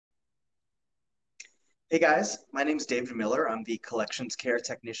Hey guys, my name is David Miller. I'm the collections care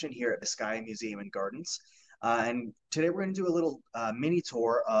technician here at Vizcaya Museum and Gardens. And today we're going to do a little mini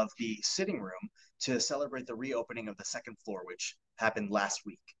tour of the sitting room to celebrate the reopening of the second floor, which happened last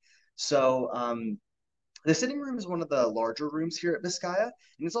week. So the sitting room is one of the larger rooms here at Vizcaya,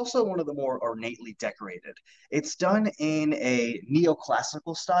 and it's also one of the more ornately decorated. It's done in a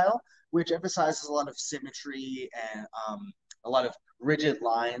neoclassical style, which emphasizes a lot of symmetry and a lot of rigid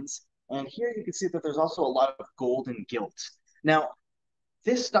lines. And here you can see that there's also a lot of gold and gilt. Now,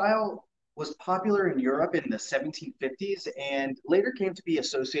 this style was popular in Europe in the 1750s and later came to be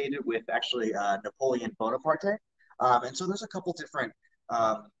associated with actually Napoleon Bonaparte. And so there's a couple different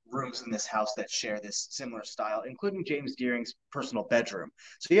rooms in this house that share this similar style, including James Deering's personal bedroom.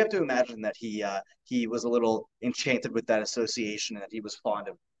 So you have to imagine that he was a little enchanted with that association and that he was fond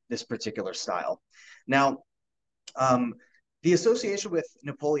of this particular style. Now, um, the association with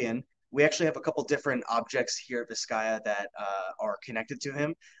Napoleon, we actually have a couple different objects here at Vizcaya that are connected to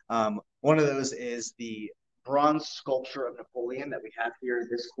him. One of those is the bronze sculpture of Napoleon that we have here in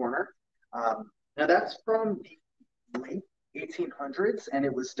this corner. Now that's from the late 1800s, and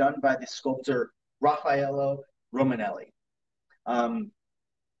it was done by the sculptor Raffaello Romanelli. Um,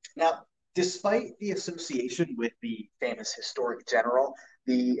 Now, despite the association with the famous historic general,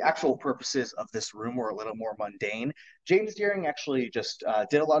 the actual purposes of this room were a little more mundane. James Deering actually just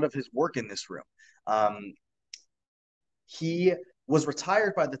did a lot of his work in this room. Um, he was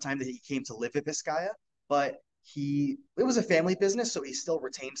retired by the time that he came to live at Vizcaya, but it was a family business, so he still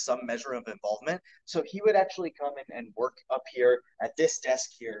retained some measure of involvement. So he would actually come in and work up here at this desk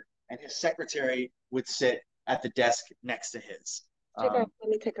here, and his secretary would sit at the desk next to his. Let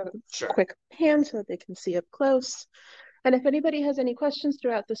me take a Sure. quick pan so that they can see up close. And if anybody has any questions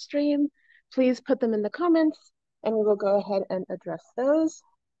throughout the stream, please put them in the comments and we will go ahead and address those.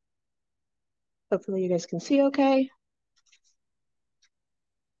 Hopefully you guys can see okay.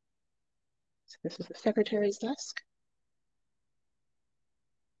 So this is the secretary's desk.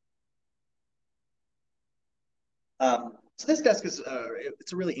 So this desk is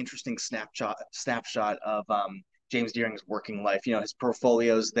it's a really interesting snapshot of James Deering's working life. You know, his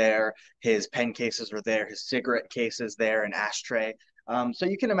portfolio's there, his pen cases are there, his cigarette case is there, an ashtray. So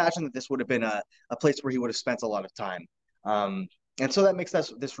you can imagine that this would have been a place where he would have spent a lot of time. Um, and so that makes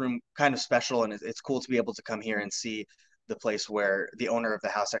this room kind of special, and it's cool to be able to come here and see the place where the owner of the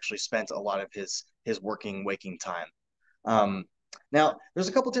house actually spent a lot of his working waking time. Um, Now, there's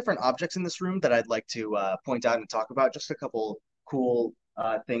a couple different objects in this room that I'd like to point out and talk about, just a couple cool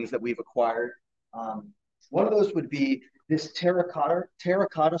things that we've acquired. Um, One of those would be this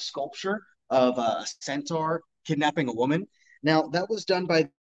terracotta sculpture of a centaur kidnapping a woman. Now, that was done by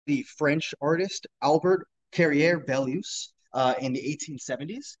the French artist Albert Carrière-Belleuse in the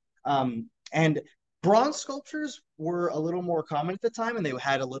 1870s. And bronze sculptures were a little more common at the time, and they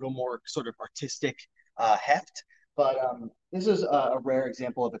had a little more sort of artistic heft. But this is a rare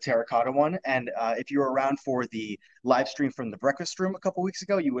example of a terracotta one. And if you were around for the live stream from the breakfast room a couple weeks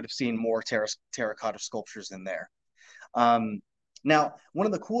ago, you would have seen more terracotta sculptures in there. Um, Now, one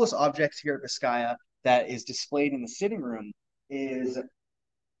of the coolest objects here at Vizcaya that is displayed in the sitting room is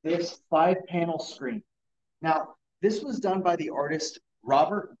this five-panel screen. Now, this was done by the artist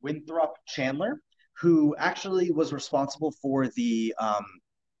Robert Winthrop Chandler, who actually was responsible for the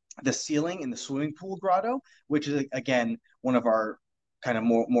ceiling in the swimming pool grotto, which is again one of our kind of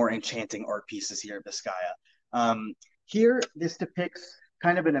more enchanting art pieces here at Vizcaya. Here, this depicts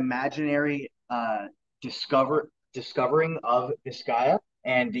kind of an imaginary discovering of Vizcaya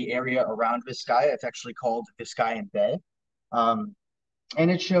and the area around Vizcaya. It's actually called Vizcayan Bay, um,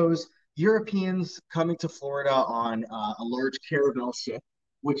 and it shows Europeans coming to Florida on a large caravel ship,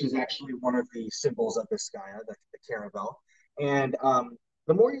 which is actually one of the symbols of Vizcaya, the caravel. And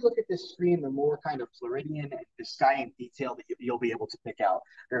the more you look at this screen, the more kind of Floridian and Viscayan detail that you'll be able to pick out.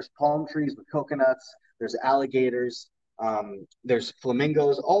 There's palm trees with coconuts, there's alligators, there's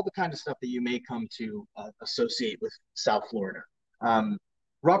flamingos, all the kind of stuff that you may come to associate with South Florida. Um,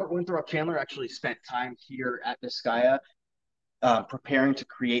 Robert Winthrop Chandler actually spent time here at Vizcaya preparing to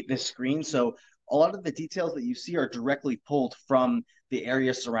create this screen. So a lot of the details that you see are directly pulled from the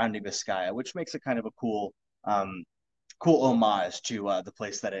area surrounding Vizcaya, which makes it kind of a cool homage to the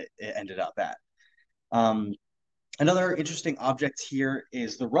place that it ended up at. Um, Another interesting object here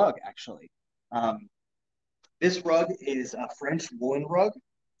is the rug, actually. Um, this rug is a French woolen rug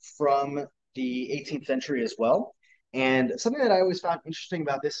from the 18th century as well. And something that I always found interesting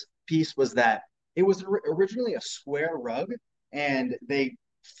about this piece was that it was originally a square rug, and they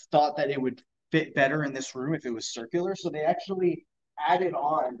thought that it would fit better in this room if it was circular. So they actually added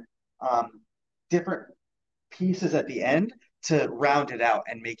on um, different pieces at the end to round it out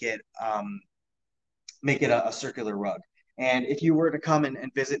and make it a circular rug. And if you were to come and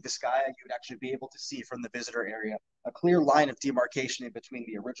visit Vizcaya, you would actually be able to see from the visitor area a clear line of demarcation in between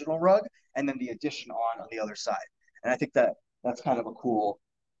the original rug and then the addition on the other side. And I think that that's kind of a cool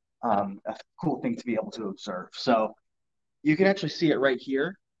thing to be able to observe. So you can actually see it right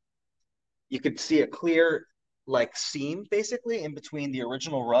here. You could see a clear like seam basically in between the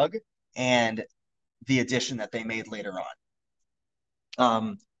original rug and the addition that they made later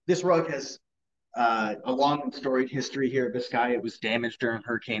on. This rug has a long and storied history here at Vizcaya. It was damaged during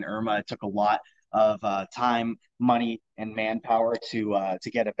Hurricane Irma. It took a lot of time, money, and manpower to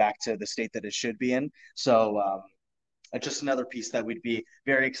get it back to the state that it should be in. So just another piece that we'd be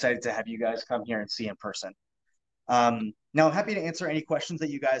very excited to have you guys come here and see in person. Now, I'm happy to answer any questions that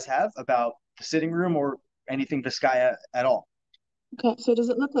you guys have about the sitting room or anything Vizcaya at all. Okay, so does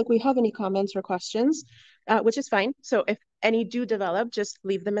it look like we have any comments or questions, which is fine. So if any do develop, just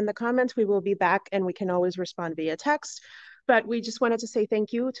leave them in the comments. We will be back and we can always respond via text. But we just wanted to say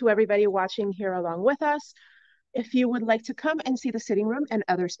thank you to everybody watching here along with us. If you would like to come and see the sitting room and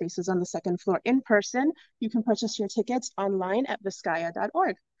other spaces on the second floor in person, you can purchase your tickets online at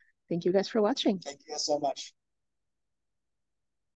vizcaya.org. Thank you guys for watching. Thank you guys so much.